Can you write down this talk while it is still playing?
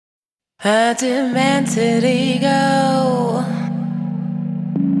A demented ego,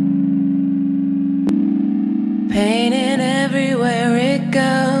 painting everywhere it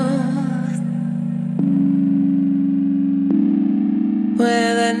goes,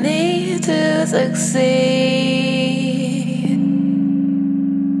 with a need to succeed,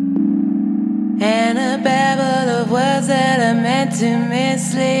 and a babble of words that are meant to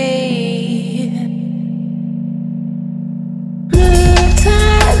mislead. Move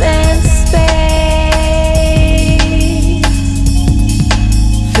time and space,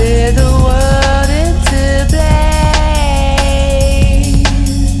 fill the world into blaze.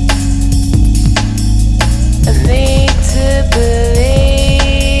 I need to believe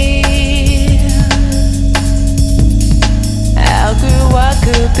outgrew what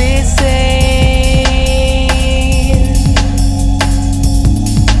could be seen.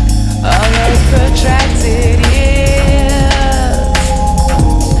 All those protracted years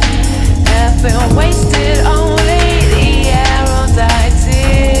have been wasted, only the Araldite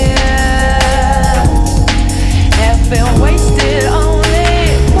have been wasted, only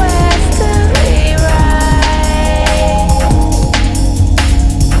words to rewrite.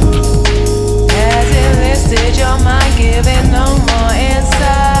 Has enlisted your mind, giving no more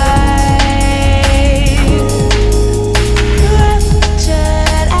insight.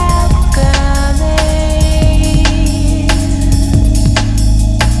 Ruptured alchemy,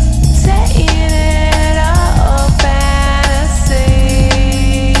 tainted all fantasy,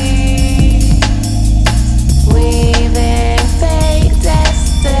 weaving fake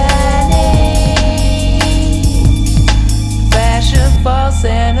destiny, fashion false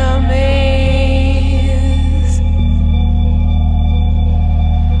enemy.